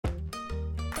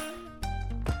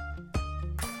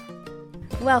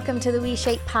Welcome to the We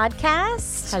Shape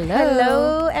podcast. Hello.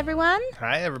 Hello, everyone.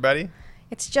 Hi, everybody.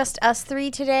 It's just us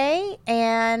three today,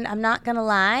 and I'm not going to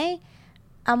lie,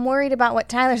 I'm worried about what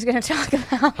Tyler's going to talk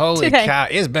about Holy today. cow.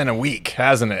 It's been a week,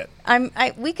 hasn't it?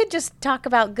 We could just talk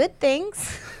about good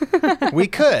things. We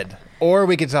could. Or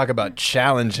we could talk about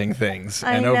challenging things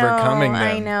and overcoming them.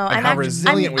 I know. And how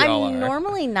resilient we all are. I'm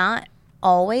normally not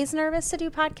always nervous to do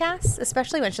podcasts,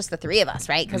 especially when it's just the three of us,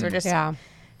 right? Because we're just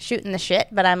shooting the shit.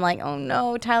 But I'm like, oh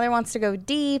no, Tyler wants to go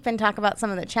deep and talk about some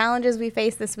of the challenges we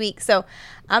faced this week. So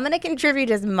I'm going to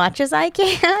contribute as much as I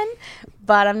can,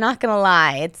 but I'm not going to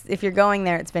lie. If you're going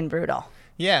there, it's been brutal.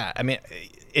 Yeah. I mean,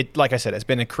 like I said, it's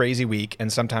been a crazy week.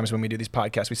 And sometimes when we do these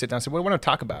podcasts, we sit down and say, what do we want to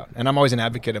talk about? And I'm always an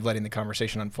advocate of letting the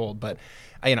conversation unfold. But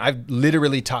I've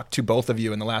literally talked to both of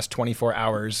you in the last 24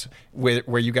 hours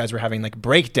where you guys were having like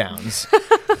breakdowns.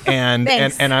 and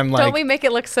I'm like, don't we make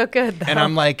it look so good, though? And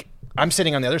I'm like, I'm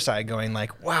sitting on the other side going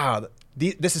like, wow,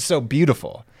 this is so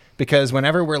beautiful. Because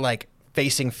whenever we're like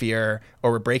facing fear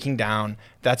or we're breaking down,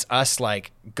 that's us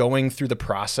like going through the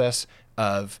process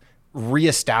of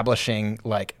reestablishing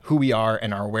like who we are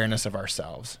and our awareness of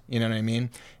ourselves. You know what I mean?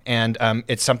 And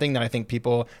it's something that I think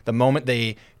people, the moment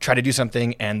they try to do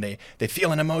something and they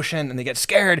feel an emotion and they get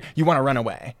scared, you want to run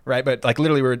away, right? But like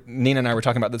literally Nina and I were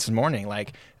talking about this morning,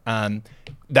 like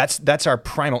that's our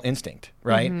primal instinct,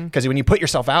 right? Because when you put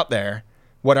yourself out there,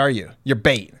 what are you? You're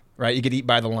bait, right? You get eaten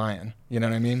by the lion, you know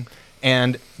what I mean?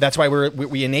 And that's why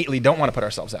we innately don't want to put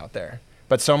ourselves out there.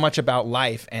 But so much about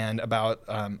life and about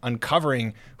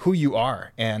uncovering who you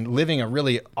are and living a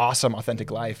really awesome,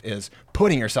 authentic life is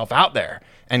putting yourself out there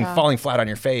and falling flat on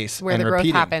your face where and the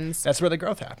repeating. Growth happens. That's where the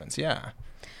growth happens, yeah.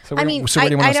 So I where do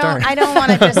you want to start? I don't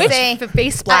want to just say. Which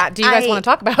face splat do you guys want to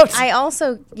talk about? I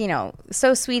also,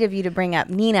 so sweet of you to bring up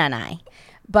Nina and I.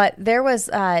 But there was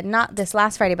not this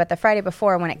last Friday, but the Friday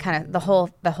before when it kind of the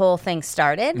whole thing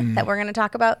started that we're going to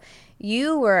talk about.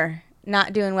 You were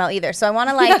not doing well either. So I want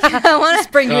to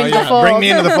bring you into the fold. Bring me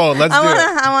into the fold. Let's do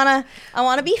it. I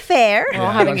want to be fair.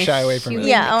 Yeah, don't shy away from it.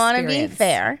 Yeah, I want to be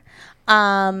fair.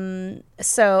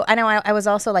 So I know I was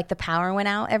also like the power went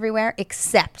out everywhere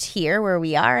except here where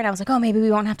we are, and I was like, oh, maybe we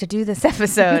won't have to do this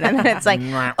episode. And then it's like,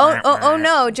 oh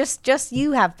no, just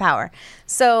you have power.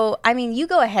 So I mean, you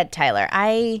go ahead, Tyler.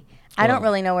 I don't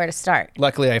really know where to start.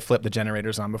 Luckily, I flipped the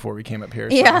generators on before we came up here.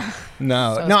 So. Yeah.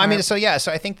 No. So I mean, so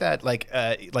I think that like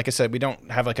I said, we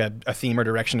don't have like a theme or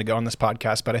direction to go on this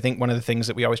podcast, but I think one of the things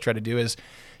that we always try to do is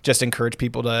just encourage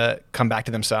people to come back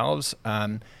to themselves,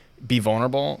 be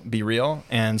vulnerable, be real.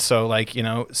 And so like,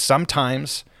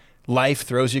 sometimes life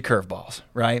throws you curveballs,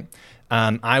 right?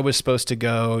 I was supposed to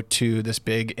go to this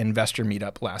big investor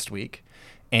meetup last week,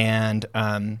 and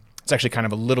it's actually kind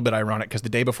of a little bit ironic because the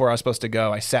day before I was supposed to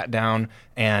go, I sat down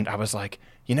and I was like,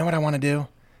 you know what I want to do?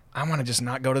 I want to just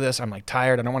not go to this. I'm like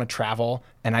tired. I don't want to travel.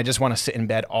 And I just want to sit in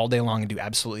bed all day long and do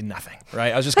absolutely nothing,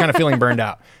 right? I was just kind of feeling burned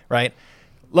out, right?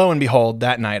 Lo and behold,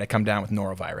 that night I come down with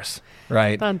norovirus,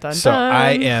 right? Dun, dun, so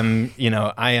dun.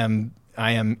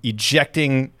 I am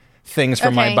ejecting things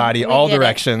from my body all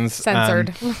directions.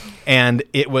 Censored. And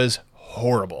it was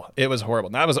horrible. It was horrible.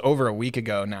 That was over a week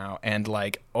ago now. And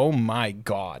like, oh my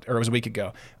God, or it was a week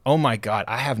ago. Oh my God,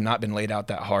 I have not been laid out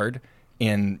that hard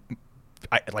in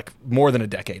like more than a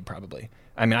decade probably.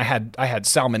 I mean, I had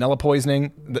salmonella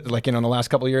poisoning, like, in the last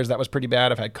couple of years. That was pretty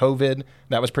bad. I've had COVID.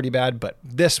 That was pretty bad. But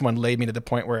this one laid me to the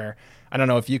point where, I don't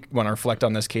know if you want to reflect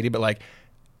on this, Katie, but like,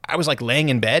 I was like laying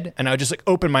in bed and I would just like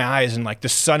open my eyes and like the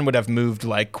sun would have moved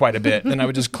like quite a bit. Then I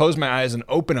would just close my eyes and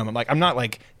open them. I'm not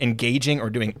like engaging or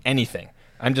doing anything.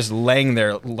 I'm just laying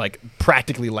there like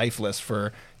practically lifeless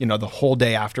for, the whole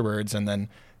day afterwards, and then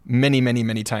many, many,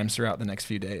 many times throughout the next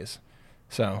few days.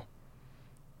 So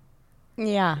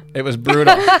Yeah. it was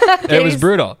brutal. It was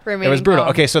brutal. Calm.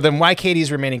 Okay, so then why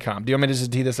Katie's remaining calm? Do you want me to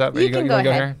just tee this up? You can go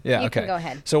ahead. Here? Yeah, you okay. can go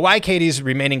ahead. So why Katie's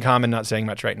remaining calm and not saying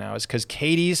much right now is because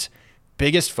Katie's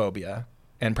biggest phobia,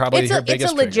 and probably her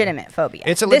biggest it's a legitimate phobia.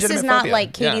 It's a legitimate This is not phobia.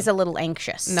 like Katie's a little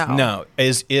anxious. No,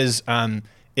 is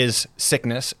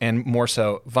sickness, and more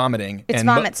so vomiting. It's and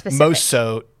vomit specific. Most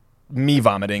so me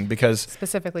vomiting, because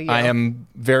Specifically you. I am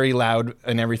very loud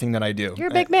in everything that I do. You're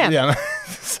a big man. Yeah.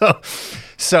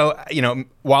 So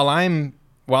while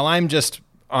I'm just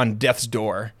on death's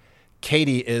door,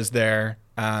 Katie is there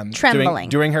trembling,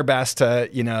 doing her best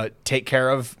to take care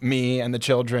of me and the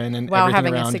children and while everything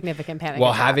having around, a significant panic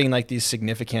while attack. having like these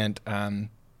significant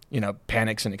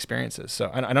panics and experiences.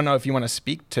 So I don't know if you want to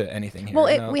speak to anything here.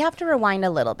 Well, we have to rewind a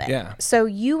little bit. Yeah. So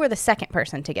you were the second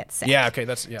person to get sick. Yeah. Okay.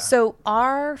 Yeah. So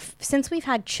since we've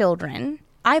had children,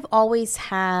 I've always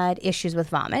had issues with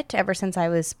vomit ever since I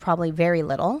was probably very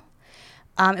little.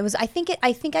 It was. I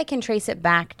think I can trace it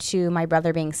back to my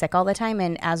brother being sick all the time,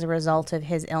 and as a result of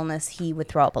his illness, he would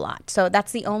throw up a lot. So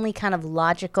that's the only kind of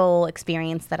logical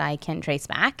experience that I can trace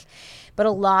back. But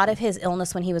a lot of his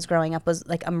illness when he was growing up was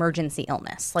like emergency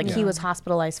illness. Like he was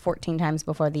hospitalized 14 times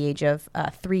before the age of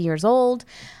 3 years old.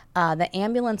 The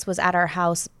ambulance was at our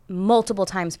house multiple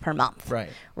times per month.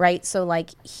 Right. So like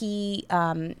he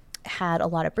had a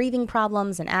lot of breathing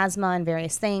problems and asthma and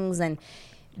various things, and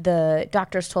the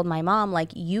doctors told my mom,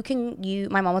 like,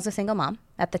 my mom was a single mom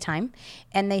at the time,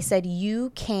 and they said,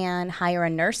 you can hire a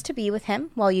nurse to be with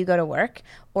him while you go to work,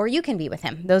 or you can be with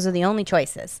him. Those are the only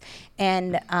choices.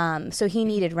 And so he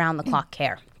needed round-the-clock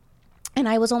care. And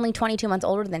I was only 22 months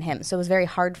older than him, so it was very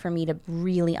hard for me to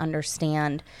really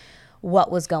understand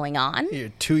what was going on. You're a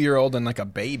 2-year-old and like a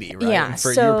baby, right? Yeah. And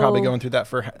you were probably going through that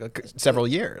for several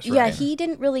years, right? Yeah, he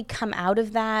didn't really come out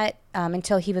of that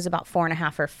until he was about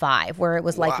 4.5 or 5, where it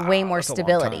was like way more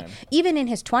stability. Even in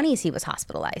his 20s, he was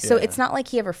hospitalized. So it's not like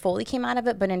he ever fully came out of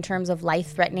it, but in terms of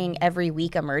life-threatening every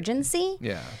week emergency,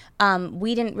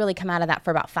 we didn't really come out of that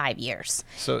for about 5 years.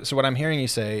 So what I'm hearing you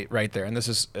say right there, and this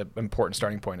is an important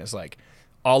starting point, is like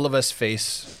all of us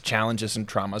face challenges and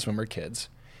traumas when we're kids.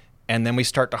 And then we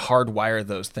start to hardwire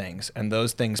those things, and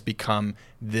those things become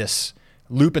this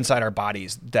loop inside our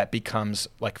bodies that becomes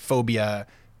like phobia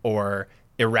or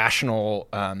irrational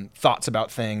thoughts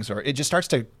about things, or it just starts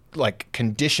to like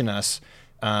condition us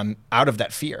out of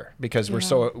that fear because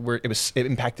it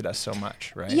impacted us so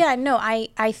much, right? Yeah, no,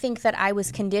 I think that I was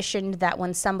conditioned that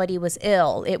when somebody was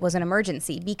ill, it was an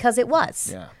emergency because it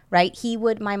was, right?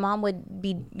 My mom would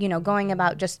be, going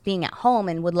about just being at home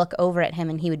and would look over at him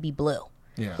and he would be blue.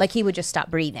 Yeah. Like he would just stop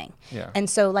breathing. Yeah. And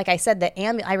so, like I said,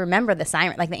 I remember the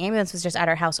siren, like the ambulance was just at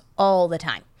our house all the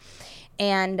time.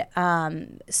 And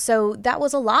so that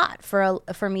was a lot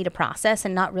for me to process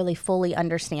and not really fully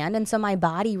understand. And so my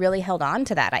body really held on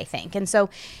to that, I think. And so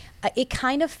it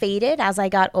kind of faded as I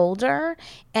got older.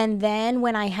 And then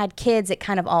when I had kids, it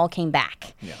kind of all came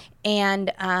back. Yeah.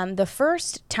 And the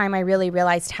first time I really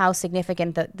realized how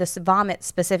significant this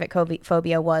vomit-specific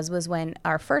phobia was when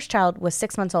our first child was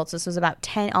 6 months old. So this was about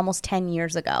almost 10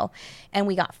 years ago. And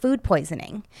we got food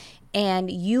poisoning.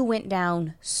 And you went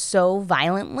down so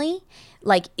violently.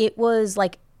 Like it was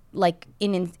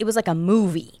it was like a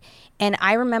movie. And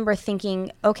I remember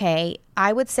thinking, okay,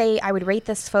 I would rate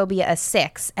this phobia a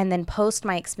 6, and then post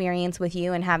my experience with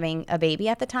you and having a baby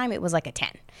at the time, it was like a 10.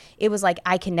 It was like,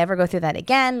 I can never go through that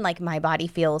again. Like my body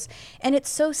feels, and it's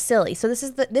so silly. So this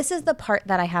is the part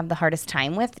that I have the hardest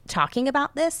time with talking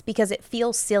about this, because it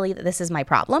feels silly that this is my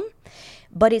problem.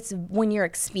 But it's when you're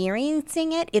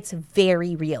experiencing it, it's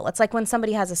very real. It's like when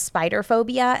somebody has a spider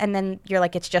phobia and then you're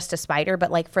like, it's just a spider.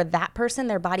 But like for that person,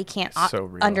 their body can't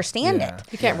understand it.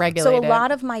 You can't regulate it. So a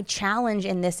lot of my challenge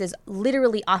in this is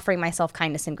literally offering myself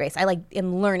kindness and grace. I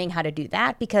am learning how to do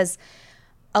that because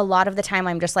a lot of the time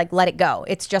I'm just like, let it go.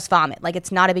 It's just vomit. Like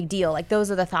it's not a big deal. Like those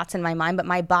are the thoughts in my mind. But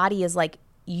my body is like,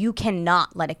 you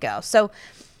cannot let it go. So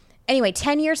anyway,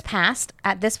 10 years passed.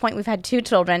 At this point, we've had 2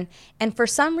 children. And for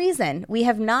some reason, we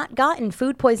have not gotten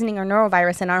food poisoning or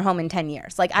norovirus in our home in 10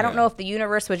 years. Like, I don't know if the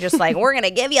universe was just like, we're going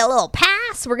to give you a little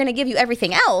pass. We're going to give you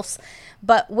everything else.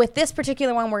 But with this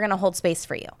particular one, we're going to hold space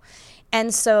for you.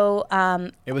 And so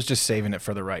it was just saving it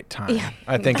for the right time. Yeah.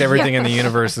 I think everything in the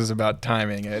universe is about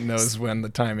timing. It knows when the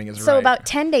timing is right. So about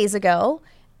 10 days ago,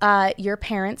 your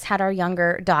parents had our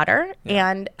younger daughter,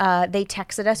 and they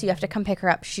texted us, you have to come pick her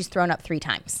up. She's thrown up 3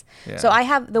 times. Yeah. So I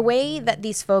have the way that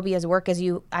these phobias work is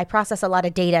I process a lot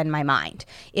of data in my mind.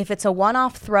 If it's a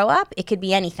one-off throw up, it could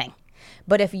be anything.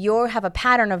 But if you have a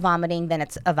pattern of vomiting, then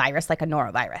it's a virus like a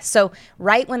norovirus. So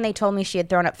right when they told me she had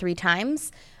thrown up 3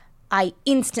 times, I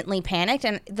instantly panicked.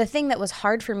 And the thing that was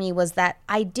hard for me was that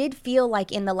I did feel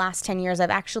like in the last 10 years, I've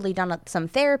actually done some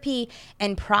therapy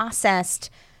and processed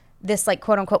this like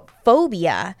quote unquote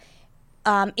phobia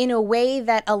in a way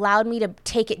that allowed me to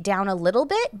take it down a little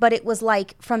bit, but it was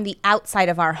like from the outside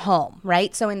of our home,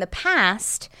 right? So in the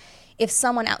past, if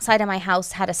someone outside of my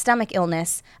house had a stomach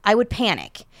illness, I would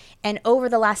panic. And over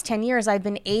the last 10 years, I've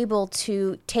been able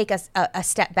to take a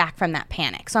step back from that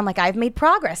panic. So I'm like, I've made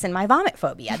progress in my vomit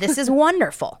phobia. This is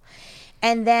wonderful.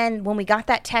 And then when we got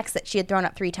that text that she had thrown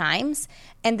up 3 times,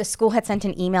 and the school had sent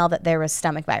an email that there was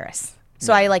stomach virus.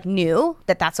 So I knew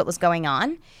that that's what was going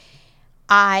on.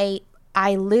 I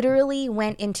literally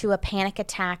went into a panic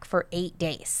attack for 8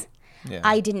 days. Yeah.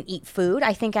 I didn't eat food.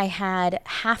 I think I had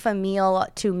half a meal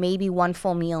to maybe 1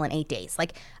 full meal in 8 days.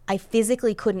 Like I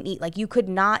physically couldn't eat. Like you could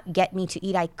not get me to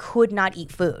eat. I could not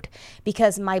eat food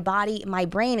because my body, my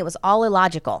brain, it was all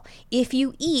illogical. If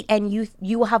you eat and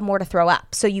you will have more to throw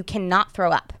up. So you cannot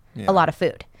throw up a lot of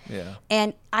food. Yeah.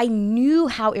 And I knew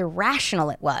how irrational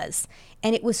it was.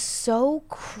 And it was so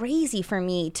crazy for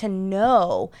me to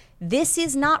know this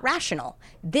is not rational.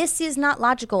 This is not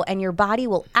logical. And your body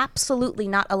will absolutely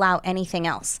not allow anything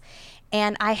else.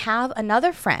 And I have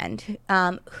another friend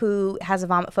who has a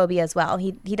vomit phobia as well.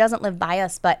 He doesn't live by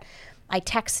us, but I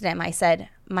texted him. I said,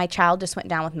 my child just went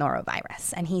down with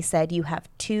norovirus. And he said, you have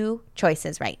two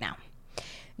choices right now.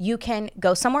 You can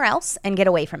go somewhere else and get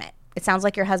away from it. It sounds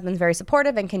like your husband's very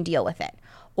supportive and can deal with it.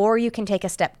 Or you can take a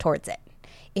step towards it.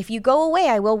 If you go away,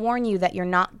 I will warn you that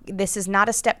this is not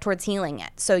a step towards healing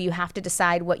yet. So you have to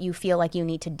decide what you feel like you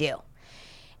need to do.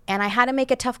 And I had to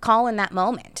make a tough call in that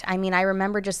moment. I mean, I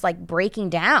remember just like breaking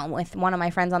down with one of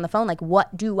my friends on the phone, like,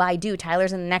 what do I do?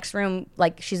 Tyler's in the next room,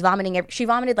 like she's vomiting. She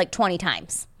vomited like 20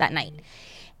 times that night.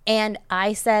 And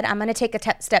I said, I'm going to take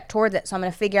a step towards it. So I'm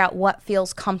going to figure out what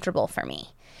feels comfortable for me.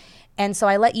 And so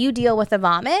I let you deal with the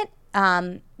vomit.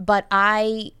 But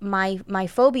my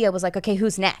phobia was like, okay,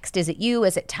 who's next? Is it you?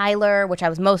 Is it Tyler? Which I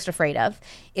was most afraid of.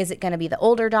 Is it going to be the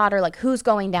older daughter? Like, who's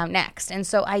going down next? And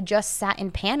so I just sat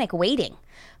in panic waiting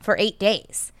for 8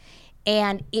 days.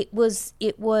 And it was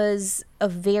a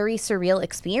very surreal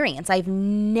experience. I've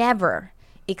never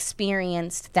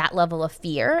experienced that level of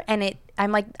fear. And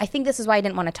I'm like, I think this is why I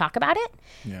didn't want to talk about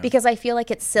it, because I feel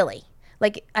like it's silly.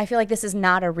 Like, I feel like this is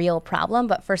not a real problem,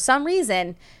 but for some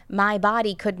reason, my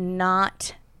body could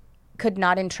not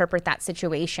interpret that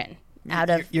situation out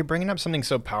of... You're bringing up something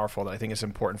so powerful that I think is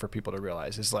important for people to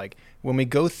realize is like, when we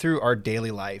go through our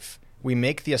daily life, we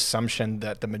make the assumption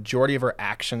that the majority of our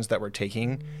actions that we're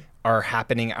taking are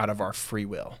happening out of our free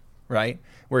will, right?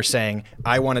 We're saying,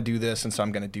 I want to do this, and so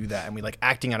I'm going to do that. And we like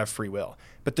acting out of free will.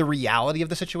 But the reality of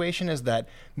the situation is that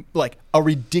like a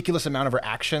ridiculous amount of our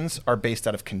actions are based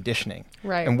out of conditioning.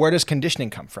 Right. And where does conditioning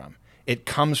come from? It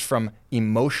comes from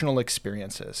emotional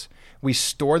experiences. We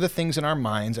store the things in our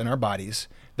minds and our bodies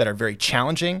that are very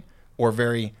challenging or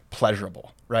very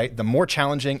pleasurable, right? The more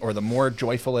challenging or the more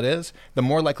joyful it is, the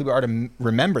more likely we are to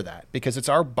remember that, because it's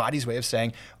our body's way of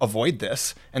saying, avoid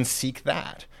this and seek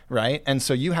that, right? And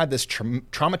so you had this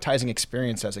traumatizing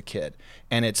experience as a kid,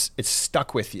 and it's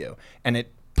stuck with you, and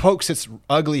it pokes its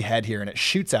ugly head here and it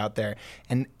shoots out there,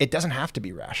 and it doesn't have to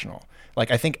be rational.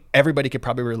 Like, I think everybody could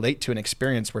probably relate to an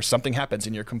experience where something happens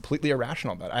and you're completely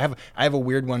irrational about it. I have a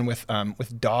weird one with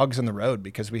dogs on the road,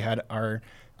 because we had our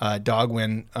dog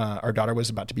when our daughter was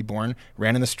about to be born,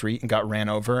 ran in the street and got ran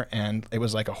over, and it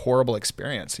was like a horrible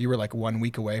experience. You were like 1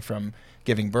 week away from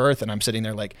giving birth, and I'm sitting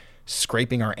there like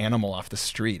scraping our animal off the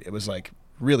street. It was like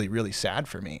really, really sad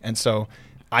for me. And so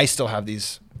I still have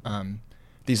these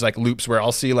like loops where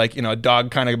I'll see like, a dog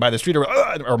kind of by the street,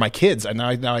 or my kids, and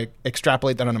now I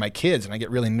extrapolate that onto my kids, and I get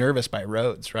really nervous by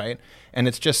roads, right? And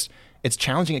it's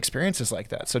challenging experiences like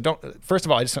that. So first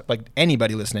of all, I just, like,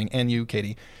 anybody listening, and you,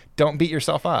 Katie, don't beat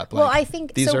yourself up. Well, I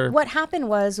think what happened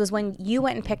was when you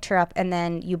went and picked her up and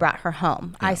then you brought her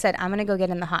home, I said, I'm going to go get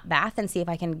in the hot bath and see if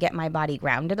I can get my body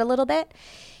grounded a little bit.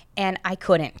 And I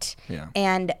couldn't. Yeah.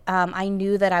 And I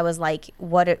knew that I was like,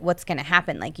 what's going to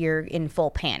happen? Like, you're in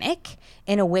full panic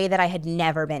in a way that I had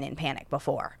never been in panic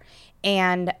before.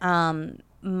 And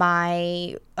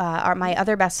my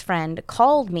other best friend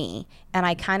called me, and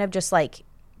I kind of just like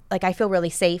I feel really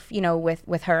safe,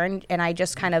 with her, and I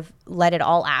just kind of let it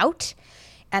all out.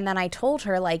 And then I told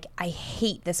her, like, I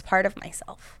hate this part of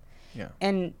myself. Yeah.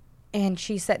 And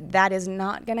she said, that is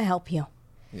not going to help you.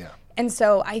 Yeah. And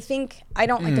so I think I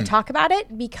don't like to talk about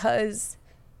it, because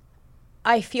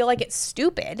I feel like it's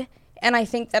stupid. And I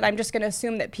think that I'm just going to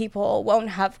assume that people won't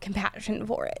have compassion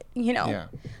for it, Yeah.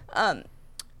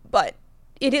 But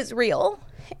it is real.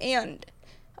 And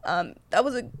that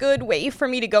was a good way for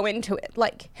me to go into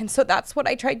it. And so that's what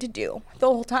I tried to do the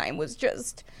whole time, was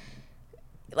just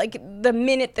like, the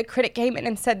minute the critic came in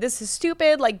and said, this is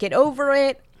stupid, like, get over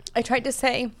it, I tried to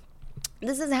say,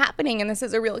 this is happening and this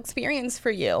is a real experience for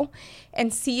you,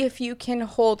 and see if you can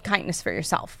hold kindness for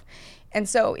yourself. And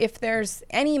so if there's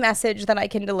any message that I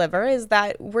can deliver, is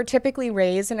that we're typically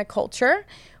raised in a culture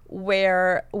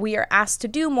where we are asked to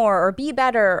do more or be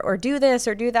better or do this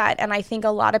or do that. And I think a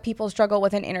lot of people struggle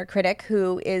with an inner critic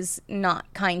who is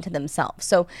not kind to themselves.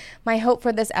 So my hope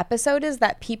for this episode is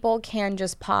that people can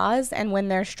just pause, and when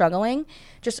they're struggling,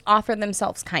 just offer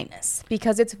themselves kindness,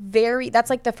 because that's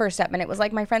like the first step. And it was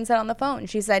like my friend said on the phone.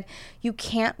 She said, you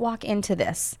can't walk into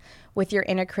this with your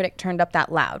inner critic turned up that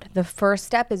loud. The first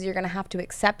step is you're going to have to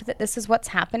accept that this is what's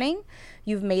happening.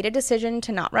 You've made a decision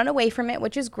to not run away from it,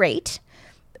 which is great.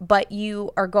 But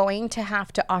you are going to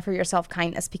have to offer yourself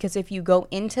kindness, because if you go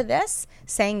into this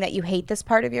saying that you hate this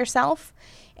part of yourself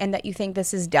and that you think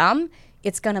this is dumb,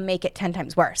 it's going to make it 10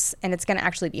 times worse, and it's going to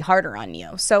actually be harder on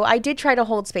you. So I did try to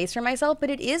hold space for myself, but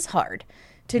it is hard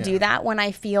to do that when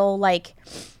I feel like,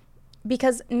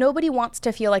 because nobody wants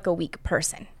to feel like a weak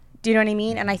person. Do you know what I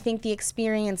mean? And I think the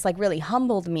experience like really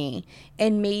humbled me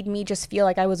and made me just feel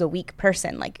like I was a weak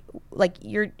person. Like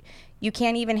you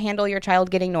can't even handle your child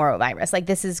getting norovirus. Like,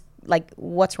 this is like,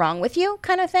 what's wrong with you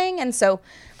kind of thing. And so,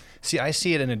 see, I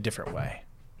see it in a different way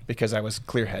because I was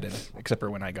clear-headed, except for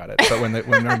when I got it. But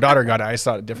when our daughter got it, I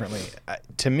saw it differently.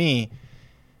 To me,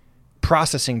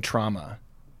 processing trauma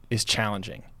is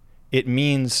challenging. It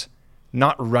means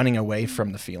not running away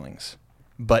from the feelings,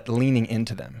 but leaning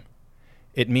into them.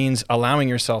 It means allowing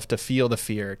yourself to feel the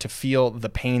fear, to feel the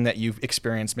pain that you've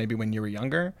experienced maybe when you were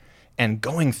younger, and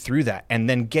going through that and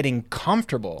then getting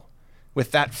comfortable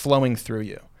with that flowing through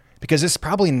you, because it's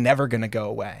probably never going to go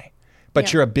away.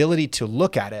 But your ability to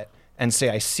look at it and say,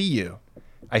 I see you,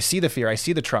 I see the fear, I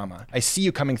see the trauma, I see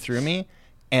you coming through me,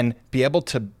 and be able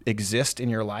to exist in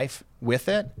your life with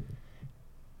it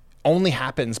only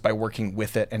happens by working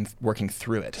with it and working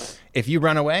through it. If you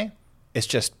run away, it's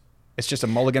just a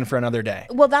mulligan for another day.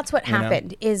 Well, that's what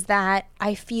happened, is that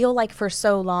I feel like for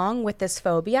so long with this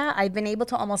phobia, I've been able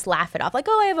to almost laugh it off. Like,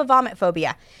 oh, I have a vomit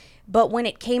phobia. But when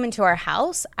it came into our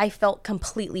house, I felt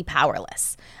completely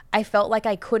powerless. I felt like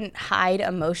I couldn't hide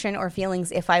emotion or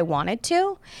feelings if I wanted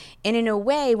to. And in a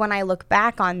way, when I look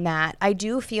back on that, I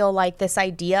do feel like this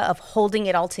idea of holding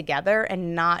it all together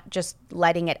and not just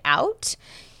letting it out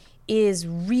is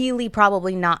really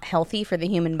probably not healthy for the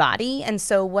human body. And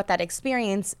so what that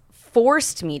experience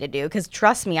forced me to do, because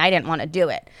trust me, I didn't want to do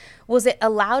it, was it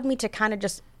allowed me to kind of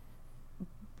just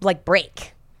like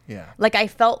break. Yeah. Like, I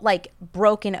felt like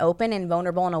broken open and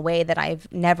vulnerable in a way that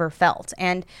I've never felt.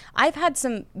 And I've had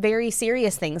some very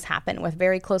serious things happen with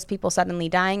very close people suddenly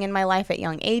dying in my life at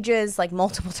young ages, like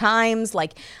multiple times.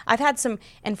 Like, I've had some,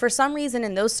 and for some reason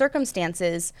in those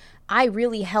circumstances, I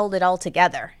really held it all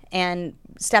together and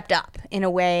stepped up in a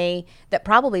way that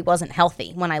probably wasn't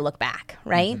healthy when I look back,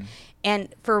 right? Mm-hmm.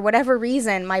 And for whatever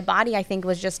reason, my body, I think,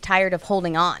 was just tired of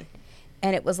holding on.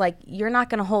 And it was like, you're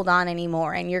not going to hold on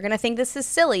anymore. And you're going to think this is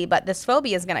silly, but this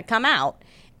phobia is going to come out.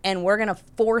 And we're going to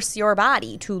force your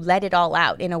body to let it all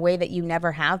out in a way that you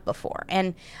never have before.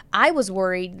 And I was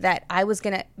worried that I was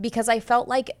going to, because I felt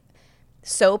like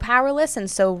so powerless and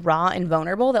so raw and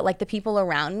vulnerable, that like the people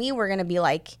around me were going to be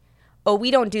like, oh,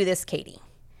 we don't do this, Katie.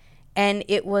 And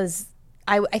it was,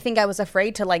 I think I was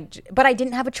afraid to like, but I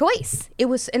didn't have a choice. It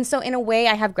was, and so in a way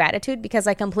I have gratitude because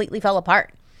I completely fell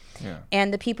apart. Yeah.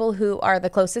 And the people who are the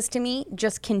closest to me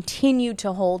just continue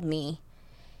to hold me.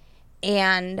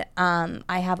 And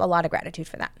I have a lot of gratitude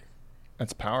for that.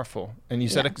 That's powerful. And you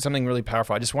said something really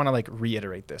powerful. I just want to like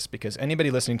reiterate this, because anybody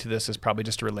listening to this is probably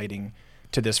just relating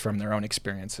to this from their own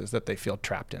experiences that they feel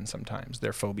trapped in sometimes,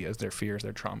 their phobias, their fears,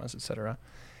 their traumas, etc.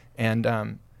 And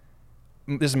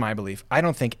this is my belief. I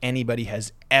don't think anybody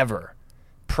has ever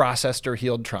processed or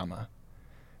healed trauma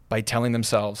by telling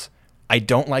themselves, I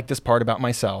don't like this part about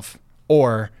myself,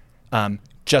 or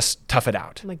just tough it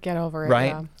out. Like, get over it. Right?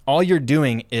 Yeah. All you're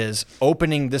doing is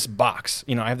opening this box.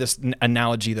 You know, I have this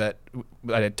analogy that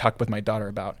I talk with my daughter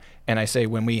about. And I say,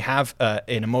 when we have an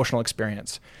emotional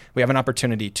experience, we have an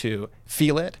opportunity to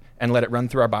feel it and let it run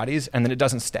through our bodies, and then it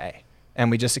doesn't stay.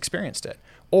 And we just experienced it.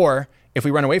 Or if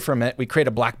we run away from it, we create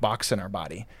a black box in our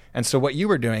body. And so what you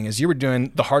were doing is you were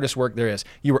doing the hardest work there is.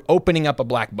 You were opening up a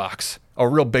black box, a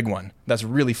real big one that's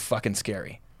really fucking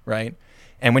scary, right?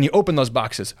 And when you open those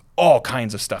boxes, all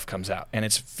kinds of stuff comes out. And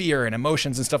it's fear and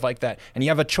emotions and stuff like that. And you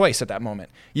have a choice at that moment.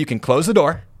 You can close the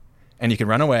door and you can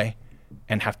run away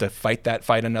and have to fight that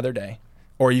fight another day.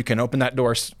 Or you can open that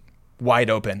door wide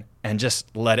open and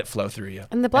just let it flow through you.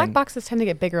 And the black boxes tend to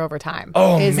get bigger over time.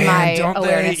 Oh, is man, my don't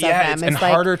awareness they? Yeah, of them. and it's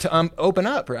like, harder to open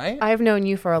up, right? I've known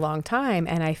you for a long time,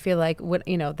 and I feel like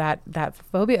that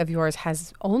phobia of yours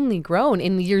has only grown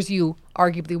in the years you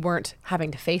arguably weren't having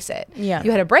to face it. Yeah.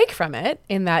 You had a break from it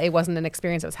in that it wasn't an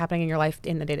experience that was happening in your life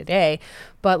in the day-to-day,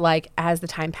 but like as the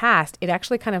time passed, it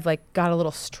actually kind of like got a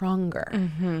little stronger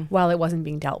while it wasn't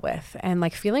being dealt with. And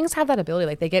like feelings have that ability,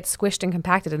 like they get squished and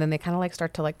compacted, and then they kind of like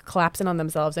start to like collapse in on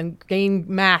themselves and gain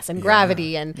mass and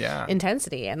gravity and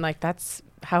intensity. And like that's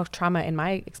how trauma in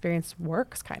my experience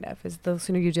works, kind of, is the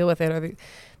sooner you deal with it, or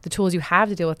the tools you have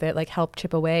to deal with it, like help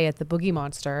chip away at the boogie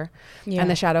monster. And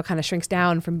the shadow kind of shrinks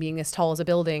down from being as tall as a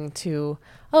building to,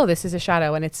 oh, this is a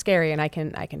shadow and it's scary and I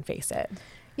can face it.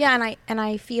 Yeah. And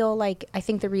I feel like, I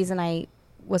think the reason I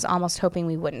was almost hoping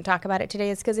we wouldn't talk about it today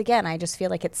is because, again, I just feel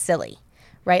like it's silly,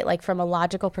 right? Like from a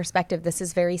logical perspective, this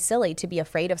is very silly to be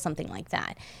afraid of something like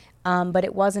that. But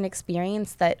it was an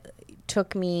experience that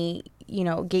took me,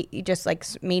 just like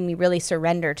made me really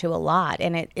surrender to a lot.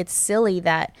 And it's silly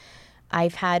that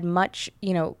I've had much,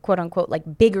 quote unquote,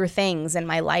 like bigger things in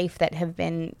my life that have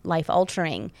been life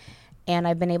altering. And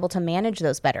I've been able to manage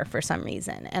those better for some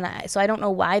reason. And so I don't know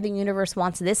why the universe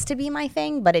wants this to be my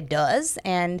thing, but it does.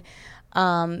 And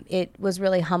it was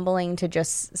really humbling to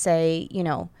just say,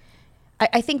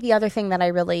 I think the other thing that I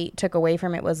really took away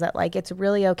from it was that, like, it's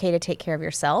really okay to take care of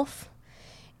yourself.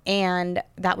 And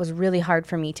that was really hard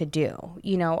for me to do.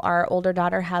 Our older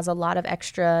daughter has a lot of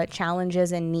extra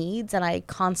challenges and needs, and I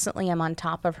constantly am on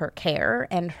top of her care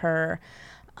and her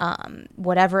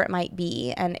whatever it might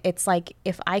be. And it's like,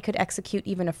 if I could execute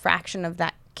even a fraction of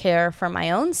that care for my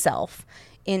own self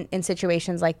in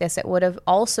situations like this, it would have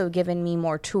also given me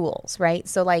more tools, right?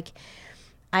 So like,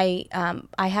 I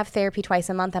have therapy twice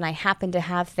a month, and I happen to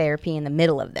have therapy in the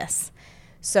middle of this.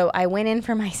 So I went in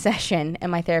for my session,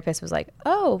 and my therapist was like,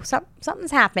 oh,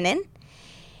 something's happening.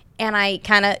 And I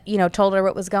kind of, told her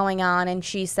what was going on. And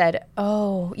she said,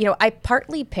 oh, I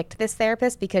partly picked this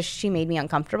therapist because she made me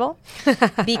uncomfortable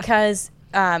because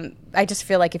I just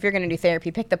feel like if you're going to do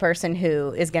therapy, pick the person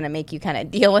who is going to make you kind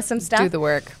of deal with some stuff. Do the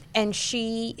work. And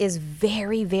she is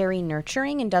very, very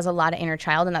nurturing and does a lot of inner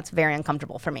child. And that's very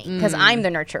uncomfortable for me because I'm the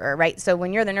nurturer, right? So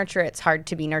when you're the nurturer, it's hard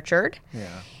to be nurtured. Yeah.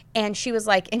 And she was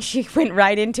like, and she went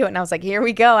right into it. And I was like, here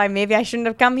we go. Maybe I shouldn't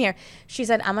have come here. She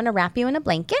said, I'm going to wrap you in a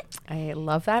blanket. I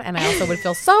love that. And I also would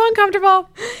feel so uncomfortable.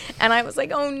 And I was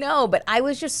like, oh no. But I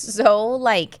was just so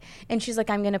like, and she's like,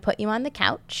 I'm going to put you on the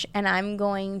couch and I'm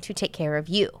going to take care of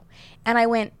you. And I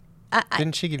went,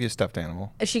 didn't she give you a stuffed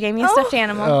animal? She gave me a stuffed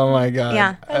animal. Oh my God.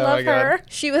 Yeah. I love her.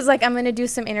 She was like, I'm going to do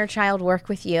some inner child work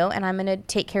with you and I'm going to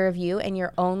take care of you. And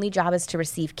your only job is to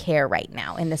receive care right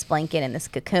now in this blanket, in this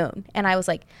cocoon. And I was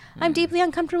like, I'm deeply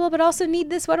uncomfortable, but also need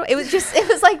this. It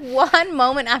was like one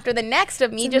moment after the next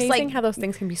of me. It's just amazing like how those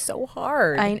things can be so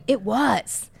hard. It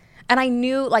was. And I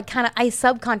knew, like, I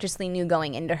subconsciously knew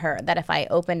going into her that if I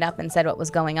opened up and said what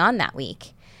was going on that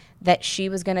week, that she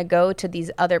was going to go to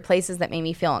these other places that made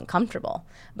me feel uncomfortable.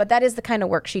 But that is the kind of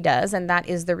work she does, and that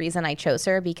is the reason I chose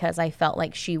her, because I felt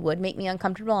like she would make me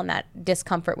uncomfortable, and that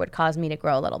discomfort would cause me to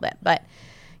grow a little bit. But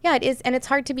yeah, it is, and it's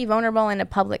hard to be vulnerable in a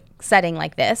public setting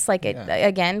like this,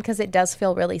 again, because it does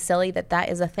feel really silly that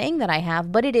is a thing that I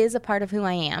have, but it is a part of who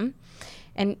I am.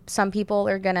 And some people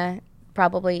are going to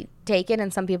probably take it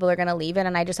and some people are going to leave it,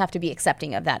 and I just have to be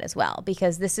accepting of that as well,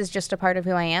 because this is just a part of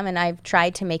who I am, and I've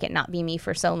tried to make it not be me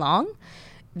for so long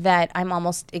that I'm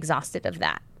almost exhausted of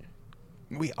that.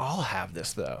 We all have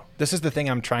this, though. This is the thing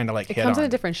I'm trying to hit on. It comes in a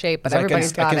different shape, but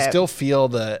everybody's got it. I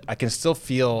can still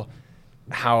feel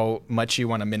how much you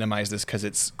want to minimize this because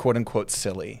it's quote unquote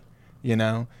silly,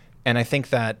 and I think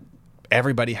that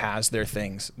everybody has their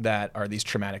things that are these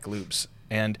traumatic loops.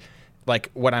 And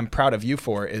like, what I'm proud of you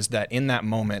for is that in that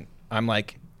moment, I'm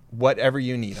like, whatever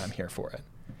you need, I'm here for it.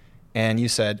 And you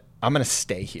said, I'm going to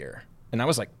stay here. And I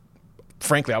was like,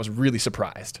 frankly, I was really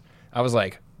surprised. I was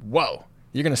like, whoa,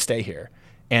 you're going to stay here.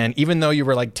 And even though you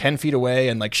were like 10 feet away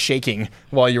and like shaking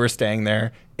while you were staying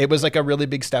there, it was like a really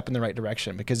big step in the right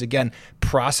direction. Because again,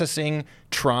 processing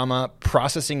trauma,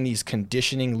 processing these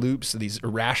conditioning loops, these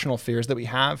irrational fears that we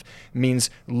have,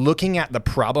 means looking at the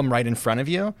problem right in front of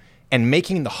you and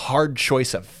making the hard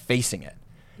choice of facing it.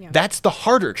 Yeah. That's the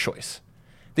harder choice.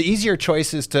 The easier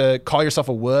choice is to call yourself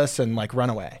a wuss and like run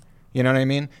away. You know what I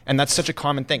mean? And that's such a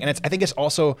common thing. And I think it's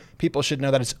also, people should know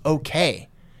that it's okay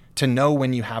to know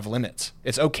when you have limits.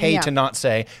 It's okay to not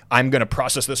say, I'm going to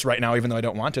process this right now, even though I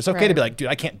don't want to. It's okay to be like, dude,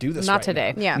 I can't do this not right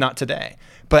today. now. Yeah. Not today.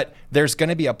 But there's going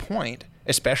to be a point,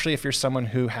 especially if you're someone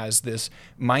who has this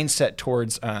mindset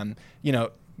towards,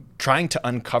 trying to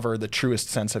uncover the truest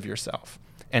sense of yourself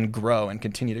and grow and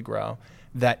continue to grow,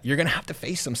 that you're going to have to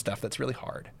face some stuff that's really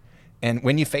hard. And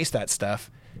when you face that stuff,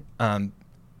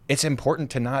 it's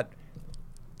important to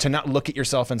not look at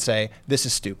yourself and say, this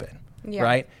is stupid,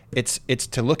 right? It's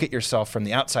to look at yourself from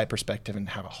the outside perspective and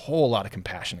have a whole lot of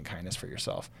compassion and kindness for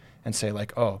yourself and say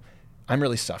like, oh, I'm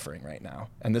really suffering right now.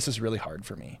 And this is really hard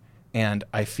for me. And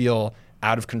I feel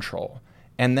out of control.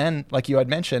 And then, like you had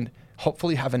mentioned,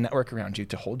 hopefully have a network around you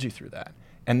to hold you through that.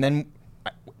 And then,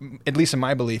 at least in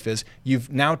my belief, is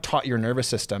you've now taught your nervous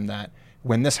system that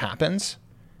when this happens,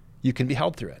 you can be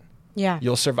held through it. Yeah.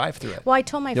 You'll survive through it. Well, I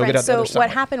told my friends, so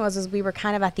what happened was we were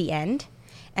kind of at the end,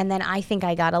 and then I think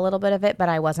I got a little bit of it, but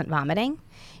I wasn't vomiting.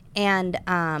 And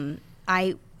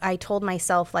I told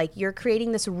myself, like, you're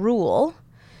creating this rule,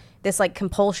 this like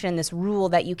compulsion, this rule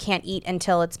that you can't eat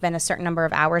until it's been a certain number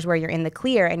of hours where you're in the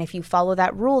clear. And if you follow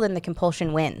that rule, then the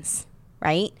compulsion wins,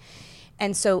 right?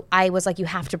 And so I was like, you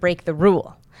have to break the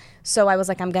rule. So I was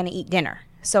like, I'm going to eat dinner.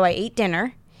 So I ate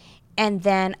dinner, And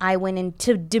then I went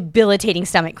into debilitating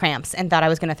stomach cramps and thought I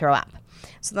was going to throw up.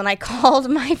 So then I called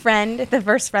my friend, the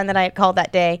first friend that I had called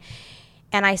that day.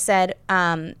 And I said,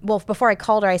 before I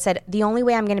called her, I said, the only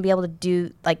way I'm going to be able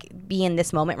to be in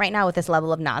this moment right now with this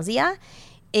level of nausea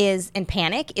and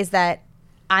panic is that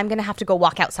I'm going to have to go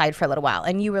walk outside for a little while.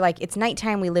 And you were like, it's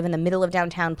nighttime. We live in the middle of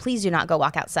downtown. Please do not go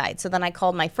walk outside. So then I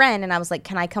called my friend and I was like,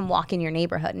 can I come walk in your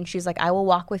neighborhood? And she's like, I will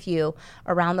walk with you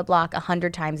around the block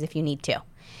 100 times if you need to.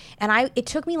 And it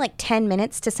took me like 10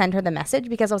 minutes to send her the message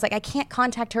because I was like, I can't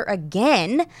contact her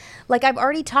again. Like, I've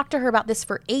already talked to her about this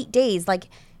for 8 days. Like,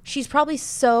 she's probably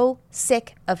so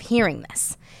sick of hearing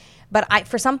this. But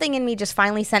for something in me just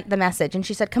finally sent the message and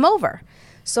she said, come over.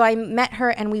 So I met her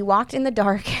and we walked in the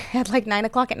dark at like 9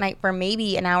 o'clock at night for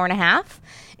maybe an hour and a half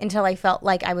until I felt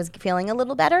like I was feeling a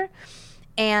little better.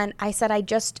 And I said, I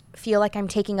just feel like I'm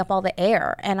taking up all the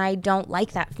air and I don't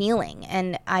like that feeling.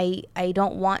 And I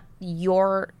don't want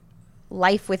your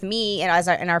life with me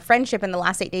and our friendship in the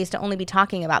last 8 days to only be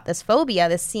talking about this phobia.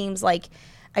 This seems like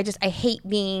I hate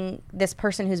being this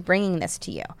person who's bringing this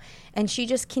to you. And she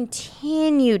just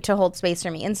continued to hold space for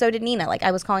me. And so did Nina. Like,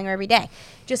 I was calling her every day.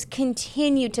 Just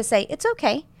continued to say, it's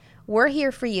okay. We're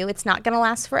here for you. It's not going to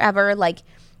last forever. Like,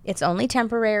 it's only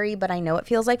temporary, but I know it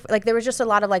feels like there was just a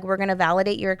lot of we're going to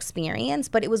validate your experience.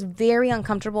 But it was very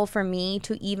uncomfortable for me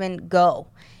to even go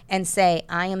and say,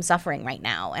 I am suffering right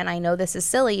now. And I know this is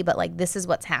silly, but this is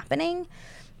what's happening.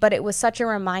 But it was such a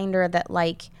reminder that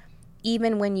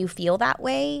even when you feel that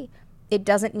way, it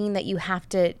doesn't mean that you have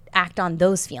to act on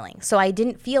those feelings. So I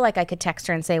didn't feel like I could text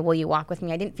her and say, will you walk with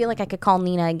me? I didn't feel like I could call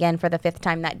Nina again for the 5th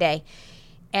time that day.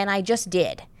 And I just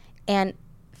did. And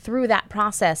through that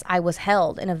process, I was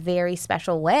held in a very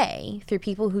special way through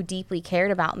people who deeply cared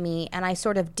about me. And I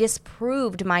sort of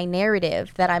disproved my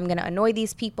narrative that I'm going to annoy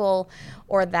these people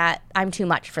or that I'm too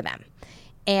much for them.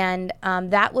 And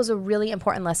that was a really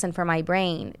important lesson for my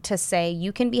brain to say,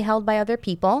 you can be held by other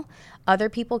people. Other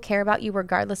people care about you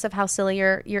regardless of how silly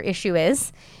your issue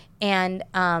is. And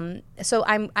so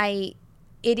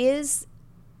it is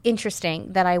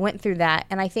interesting that I went through that.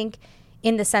 And I think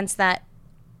in the sense that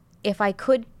if I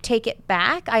could take it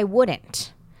back, I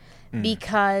wouldn't.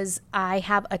 Because I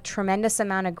have a tremendous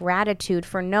amount of gratitude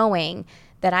for knowing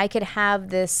that I could have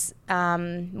this,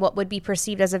 what would be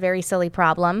perceived as a very silly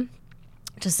problem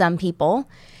to some people.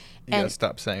 You gotta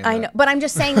stop saying that. I know, but I'm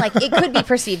just saying, it could be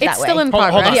perceived that way. It's still in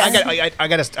progress. Hold on.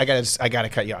 Yes. I gotta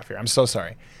cut you off here. I'm so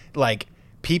sorry.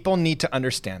 People need to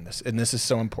understand this, and this is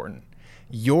so important.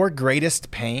 Your greatest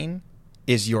pain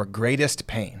is your greatest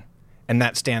pain. And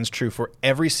that stands true for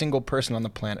every single person on the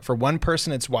planet. For one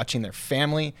person, it's watching their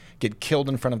family get killed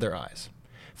in front of their eyes.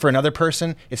 For another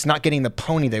person, it's not getting the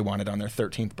pony they wanted on their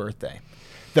 13th birthday.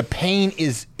 The pain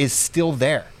is still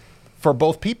there for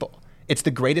both people. It's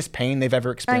the greatest pain they've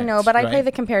ever experienced. I know, but I play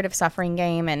the comparative suffering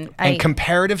game, and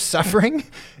comparative suffering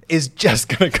is just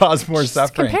going to cause more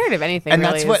suffering. Comparative anything, and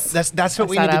really that's what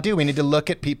we need to do. We need to look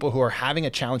at people who are having a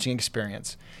challenging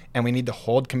experience, and we need to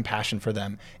hold compassion for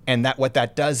them. And what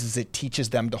that does is it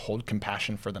teaches them to hold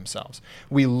compassion for themselves.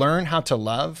 We learn how to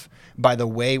love by the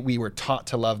way we were taught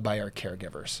to love by our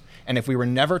caregivers. And if we were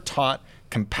never taught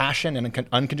compassion and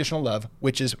unconditional love,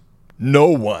 which is no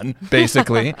one,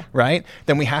 basically, right?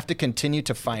 Then we have to continue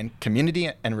to find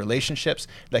community and relationships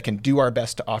that can do our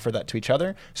best to offer that to each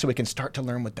other so we can start to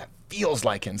learn what that feels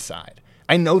like inside.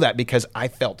 I know that because I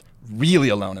felt really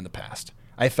alone in the past.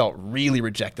 I felt really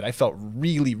rejected. I felt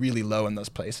really, really low in those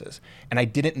places. And I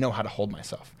didn't know how to hold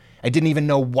myself. I didn't even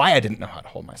know why I didn't know how to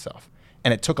hold myself.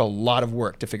 And it took a lot of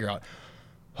work to figure out,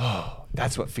 oh,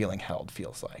 that's what feeling held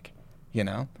feels like,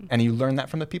 And you learn that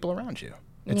from the people around you.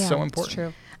 It's so important. It's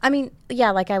true. I mean,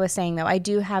 yeah, like I was saying, though, I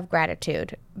do have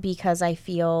gratitude because I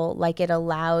feel like it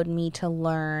allowed me to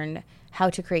learn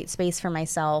how to create space for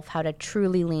myself, how to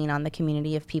truly lean on the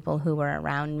community of people who were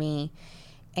around me,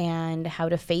 and how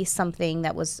to face something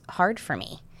that was hard for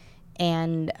me.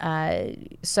 And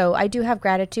so I do have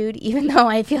gratitude, even though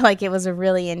I feel like it was a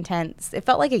really intense, it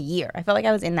felt like a year. I felt like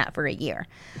I was in that for a year.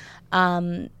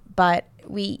 But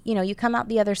you come out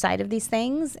the other side of these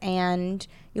things and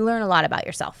you learn a lot about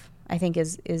yourself, I think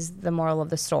is the moral of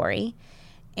the story.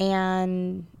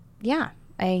 And yeah,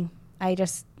 I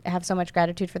just have so much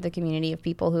gratitude for the community of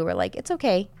people who were like, it's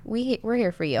okay. We're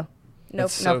here for you. No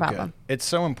problem. Good. It's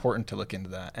so important to look into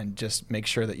that and just make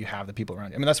sure that you have the people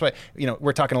around you. I mean, that's why,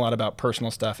 we're talking a lot about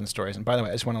personal stuff and stories. And by the way,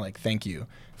 I just want to thank you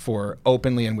for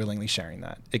openly and willingly sharing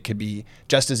that. It could be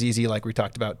just as easy, like we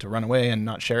talked about, to run away and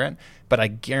not share it. But I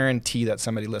guarantee that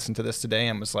somebody listened to this today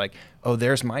and was like, oh,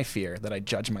 there's my fear that I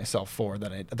judge myself for,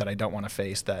 that I don't want to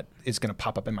face, that is going to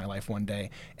pop up in my life one day.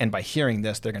 And by hearing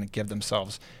this, they're going to give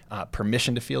themselves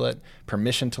permission to feel it,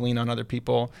 permission to lean on other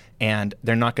people, and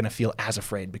they're not going to feel as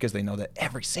afraid because they know that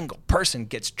every single person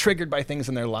gets triggered by things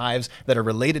in their lives that are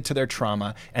related to their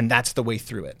trauma, and that's the way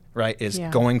through it, right? Is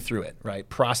going through it, right?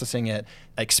 Processing it,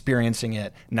 experiencing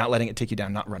it, not letting it take you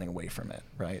down, not running away from it,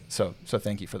 right? So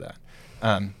thank you for that.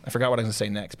 I forgot what I was going to say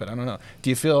next, but I don't know. Do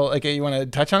you feel like you want to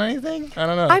touch on anything? I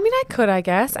don't know. I mean, I could, I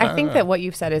guess. I think that what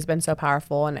you've said has been so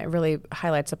powerful, and it really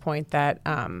highlights a point that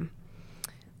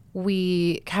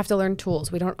we have to learn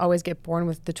tools. We don't always get born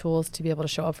with the tools to be able to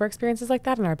show up for experiences like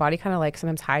that, and our body kind of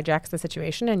sometimes hijacks the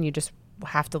situation, and you just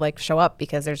have to show up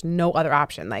because there's no other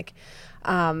option.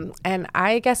 And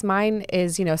I guess mine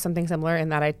is, something similar in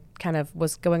that I kind of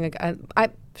was going, I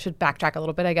should backtrack a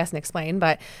little bit, I guess, and explain,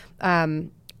 but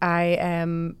I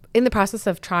am in the process